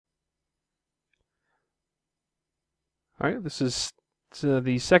Alright, this is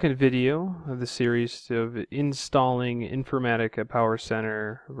the second video of the series of installing Informatica Power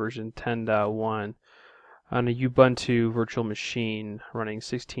Center version 10.1 on a Ubuntu virtual machine running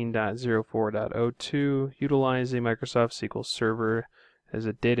 16.04.02, utilizing Microsoft SQL Server as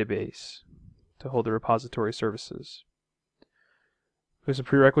a database to hold the repository services. With some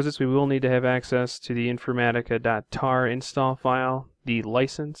prerequisites, we will need to have access to the informatica.tar install file, the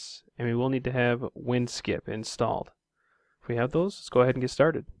license, and we will need to have WinSkip installed. If we have those, let's go ahead and get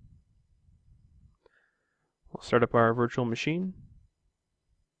started. We'll start up our virtual machine.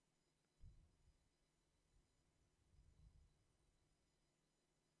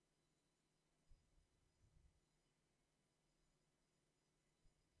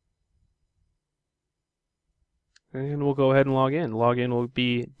 And we'll go ahead and log in. Login will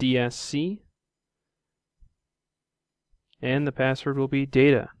be DSC. And the password will be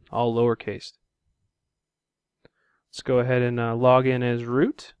data, all lowercase. Let's go ahead and log in as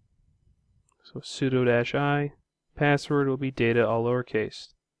root. So sudo-i, password will be data, all lowercase.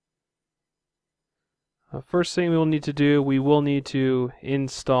 First thing we will need to do, we will need to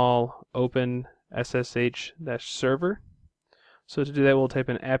install open SSH-server. So to do that, we'll type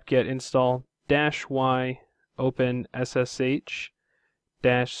in apt-get install -y open SSH-server.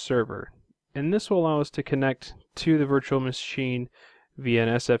 And this will allow us to connect to the virtual machine via an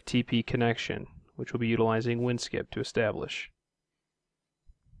SFTP connection, which we'll be utilizing WinSkip to establish.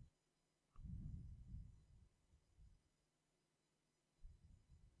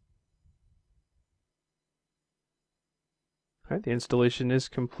 Alright, the installation is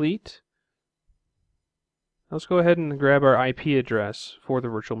complete. Let's go ahead and grab our IP address for the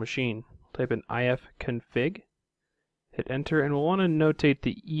virtual machine. Type in ifconfig, hit enter, and we'll want to notate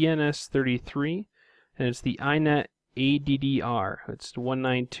the ENS33, and it's the INET ADDR. It's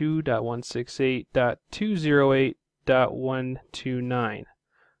 192.168.208.129.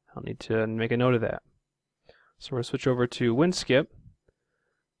 I'll need to make a note of that. So we're going to switch over to WinSkip.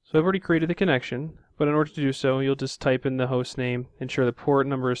 So I've already created the connection, but in order to do so, you'll just type in the host name, ensure the port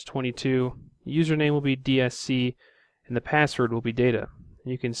number is 22, username will be DSC, and the password will be data.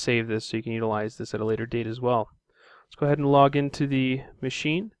 And you can save this so you can utilize this at a later date as well. Let's go ahead and log into the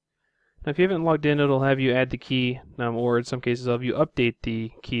machine. Now if you haven't logged in, it'll have you add the key, or in some cases it'll have you update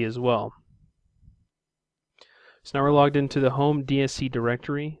the key as well. So now we're logged into the home DSC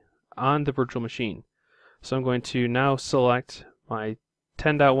directory on the virtual machine. So I'm going to now select my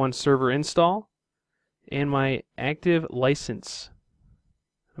 10.1 server install and my active license.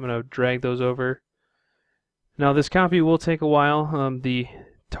 I'm going to drag those over. Now this copy will take a while. The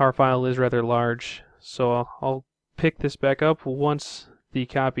tar file is rather large, so I'll pick this back up once the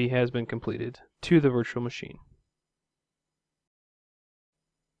copy has been completed to the virtual machine.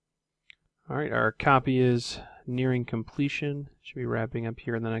 Alright, our copy is nearing completion. Should be wrapping up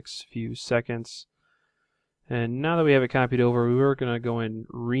here in the next few seconds. And now that we have it copied over, we're going to go and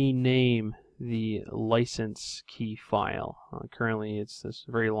rename the license key file. Currently it's this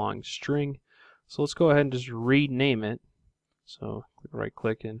very long string. So let's go ahead and just rename it. So right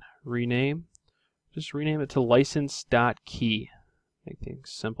click and rename. Just rename it to license.key. Make things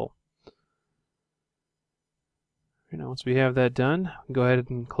simple. Now once we have that done, we can go ahead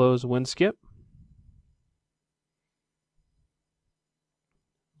and close WinSkip.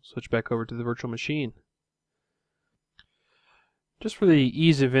 Switch back over to the virtual machine. Just for the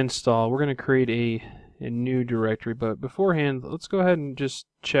ease of install, we're going to create a new directory, but beforehand, let's go ahead and just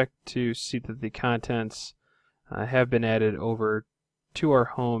check to see that the contents have been added over to our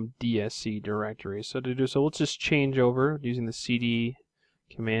home DSC directory. So to do so, let's just change over using the cd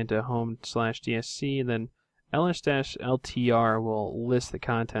command to home/DSC, and then ls-ltr will list the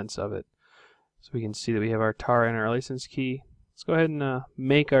contents of it. So we can see that we have our tar and our license key. Let's go ahead and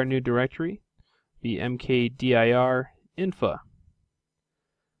make our new directory, be mkdir info.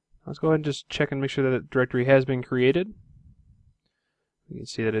 Let's go ahead and just check and make sure that the directory has been created. You can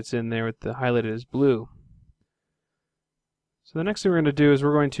see that it's in there with the highlighted as blue. So the next thing we're going to do is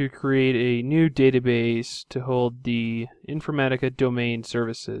we're going to create a new database to hold the Informatica domain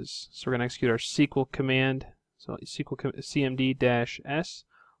services. So we're going to execute our SQL command. So SQL cmd-s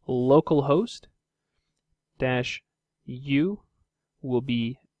localhost -u will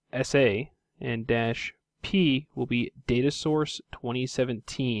be SA, and -p will be data source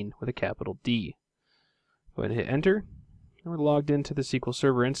 2017 with a capital D. Go ahead and hit enter, and we're logged into the SQL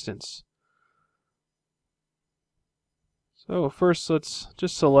Server instance. So first, let's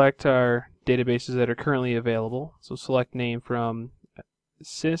just select our databases that are currently available. So select name from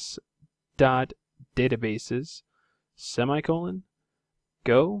sys.databases, semicolon,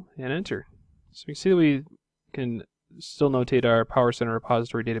 go, and enter. So we can see that we can still notate our Power Center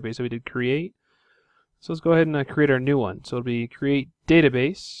repository database that we did create. So let's go ahead and create our new one. So it'll be create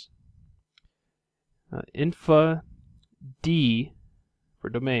database, infa d for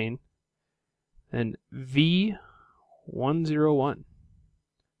domain, and v101,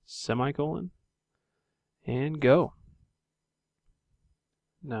 semicolon, and go.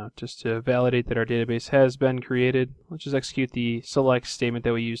 Now, just to validate that our database has been created, let's just execute the select statement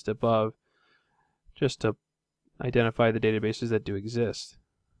that we used above, just to identify the databases that do exist.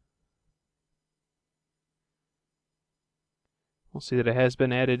 We'll see that it has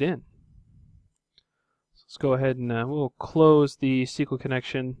been added in. So let's go ahead and we'll close the SQL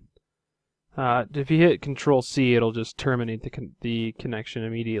connection. If you hit Control-C, it'll just terminate the connection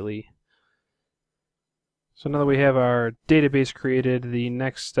immediately. So now that we have our database created, the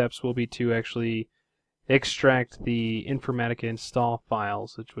next steps will be to actually extract the Informatica install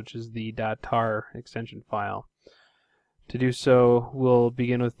files, which is the .tar extension file. To do so, we'll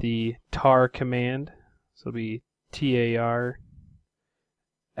begin with the tar command. So it'll be tar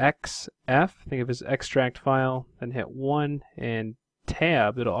xf, think of it as extract file, then hit 1 and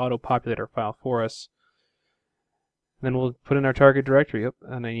tab. It'll auto-populate our file for us. Then we'll put in our target directory.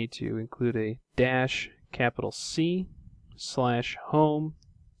 And I need to include a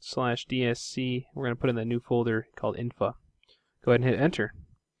 --C/home/dsc. We're going to put in that new folder called infa. Go ahead and hit enter.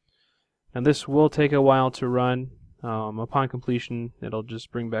 Now this will take a while to run. Upon completion, it'll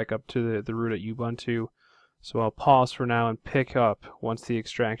just bring back up to the root at Ubuntu. So I'll pause for now and pick up once the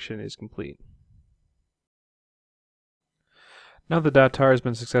extraction is complete. Now the .tar has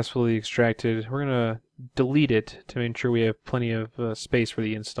been successfully extracted, we're going to delete it to make sure we have plenty of space for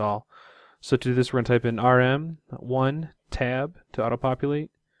the install. So to do this, we're going to type in rm1 tab to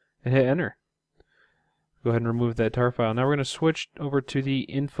auto-populate and hit enter. Go ahead and remove that tar file. Now we're going to switch over to the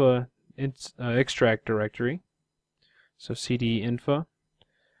infa extract directory. So cd infa.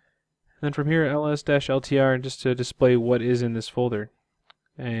 And then from here, ls-ltr, just to display what is in this folder.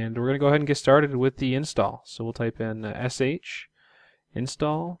 And we're going to go ahead and get started with the install. So we'll type in sh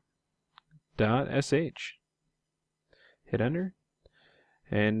install.sh. Hit enter.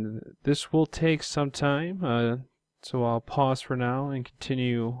 And this will take some time, so I'll pause for now and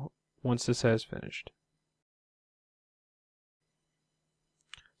continue once this has finished.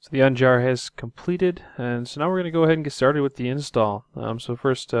 So the unjar has completed, and so now we're going to go ahead and get started with the install. So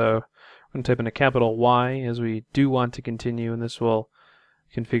first, we're going to type in a capital Y as we do want to continue, and this will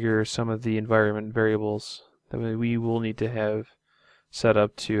configure some of the environment variables that we will need to have set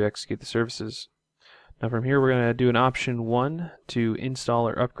up to execute the services. Now from here, we're going to do an option 1 to install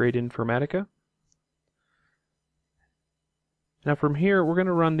or upgrade Informatica. Now from here, we're going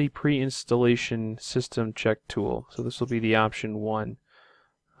to run the pre-installation system check tool. So this will be the option 1.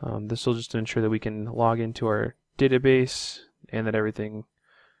 This will just ensure that we can log into our database and that everything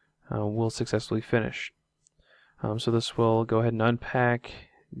will successfully finish. So this will go ahead and unpack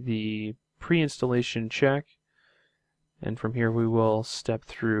the pre-installation check, and from here we will step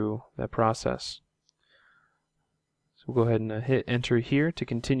through that process. So we'll go ahead and hit enter here to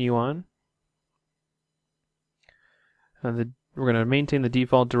continue on. We're going to maintain the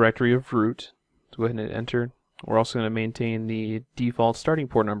default directory of root. So go ahead and hit enter. We're also going to maintain the default starting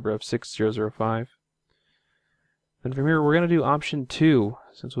port number of 6005. Then from here we're going to do option 2,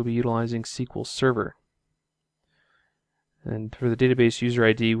 since we'll be utilizing SQL Server. And for the database user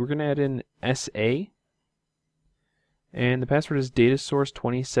ID, we're going to add in SA, and the password is data source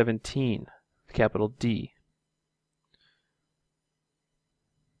 2017, capital D.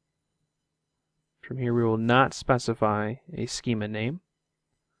 From here we will not specify a schema name.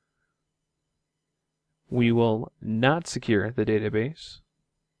 We will not secure the database.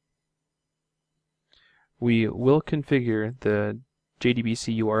 We will configure the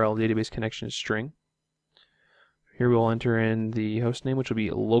JDBC URL database connection string. Here we will enter in the host name, which will be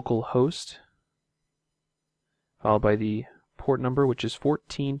localhost, followed by the port number, which is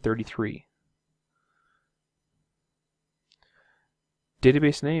 1433.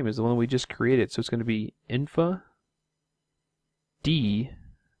 Database name is the one we just created, so it's going to be infa d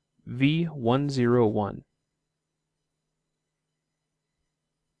v101.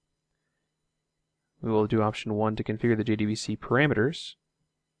 We will do option 1 to configure the JDBC parameters,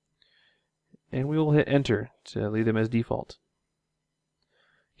 and we will hit enter to leave them as default.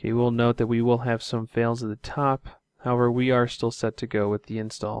 Okay, we'll note that we will have some fails at the top. However, we are still set to go with the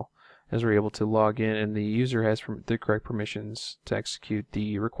install, as we're able to log in and the user has the correct permissions to execute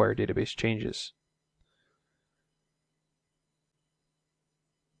the required database changes.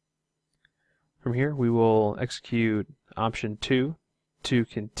 From here, we will execute option 2 to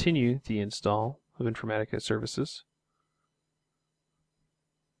continue the install of Informatica services.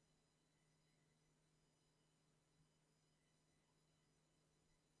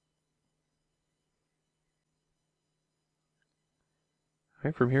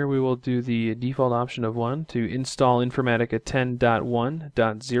 Alright, from here we will do the default option of 1 to install Informatica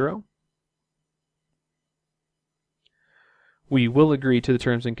 10.1.0. We will agree to the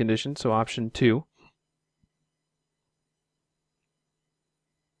terms and conditions, so option 2.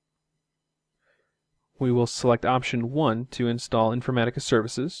 We will select option 1 to install Informatica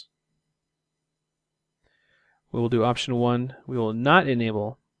services. We will do option 1. We will not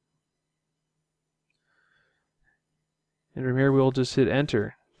enable. And from here we will just hit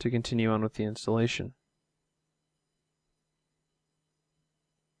enter to continue on with the installation.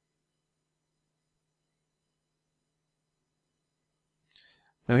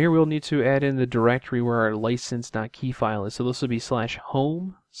 Now here we'll need to add in the directory where our license.key file is. So this will be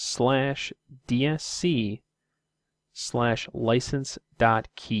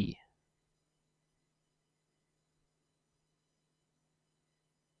 /home/dsc/license.key.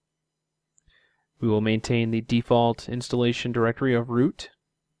 We will maintain the default installation directory of root.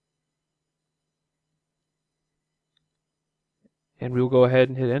 And we will go ahead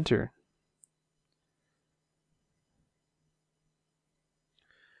and hit enter.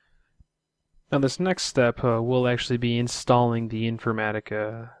 Now this next step will actually be installing the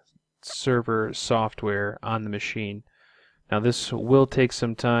Informatica server software on the machine. Now this will take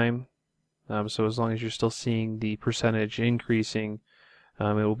some time, so as long as you're still seeing the percentage increasing,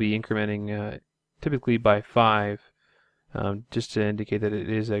 it will be incrementing typically by 5, just to indicate that it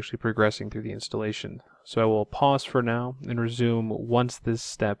is actually progressing through the installation. So I will pause for now and resume once this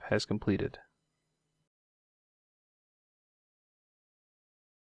step has completed.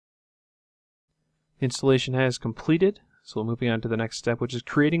 Installation has completed, so moving on to the next step, which is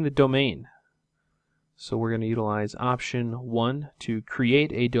creating the domain. So we're going to utilize option 1 to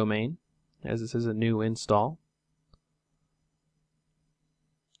create a domain, as this is a new install.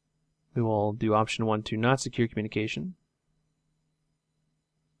 We will do option 1 to not secure communication.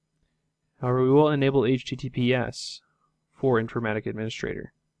 However, we will enable HTTPS for Informatica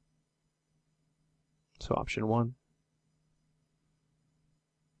Administrator. So option 1.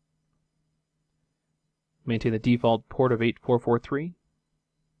 Maintain the default port of 8443.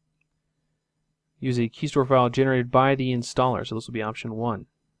 Use a key store file generated by the installer, so this will be option 1.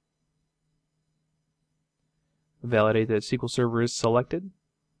 Validate that SQL Server is selected.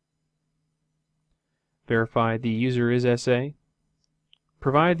 Verify the user is SA.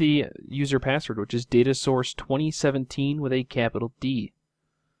 Provide the user password, which is data source 2017 with a capital D.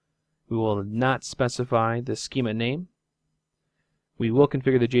 We will not specify the schema name. We will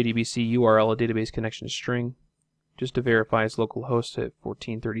configure the JDBC URL, a database connection string, just to verify its local host at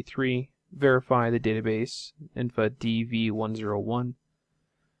 1433. Verify the database, infadv101.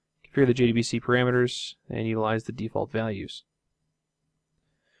 Configure the JDBC parameters, and utilize the default values.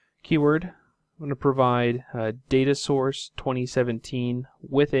 Keyword, I'm going to provide data source 2017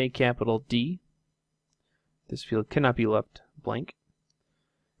 with a capital D. This field cannot be left blank.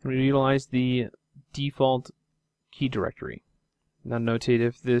 I'm going to utilize the default key directory. Now notate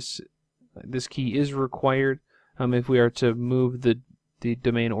if this key is required if we are to move the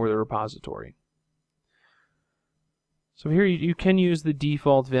domain or the repository. So here you can use the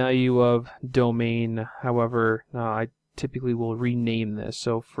default value of domain. However, I typically will rename this.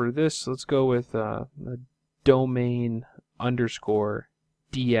 So for this, let's go with a domain underscore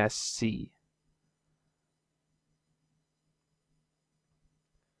DSC.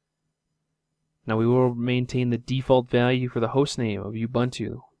 Now we will maintain the default value for the host name of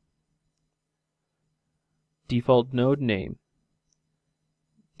Ubuntu, default node name,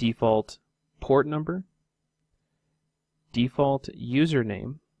 default port number, default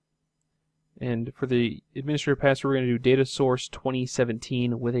username, and for the administrator password we're going to do data source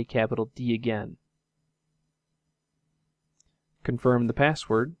 2017 with a capital D again. Confirm the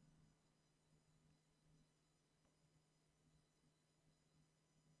password.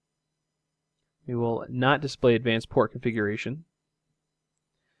 We will not display advanced port configuration.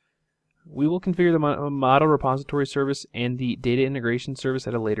 We will configure the model repository service and the data integration service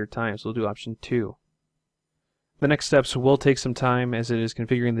at a later time, so we'll do option 2. The next steps will take some time as it is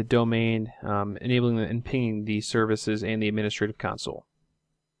configuring the domain, enabling and pinging the services and the administrative console.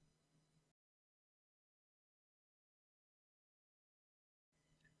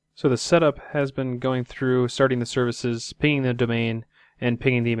 So the setup has been going through starting the services, pinging the domain, and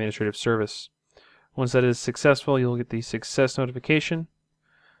pinging the administrative service. Once that is successful, you'll get the success notification.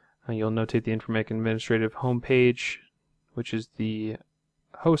 You'll notate the Informatica Administrative homepage, which is the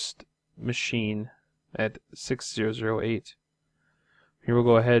host machine at 6008. Here we'll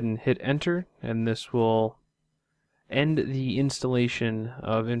go ahead and hit enter, and this will end the installation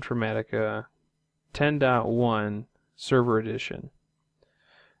of Informatica 10.1 Server Edition.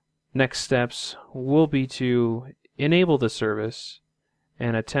 Next steps will be to enable the service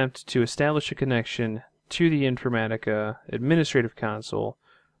and attempt to establish a connection to the Informatica administrative console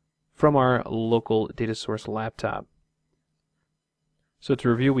from our local data source laptop. So to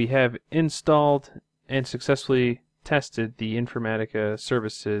review, we have installed and successfully tested the Informatica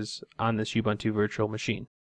services on this Ubuntu virtual machine.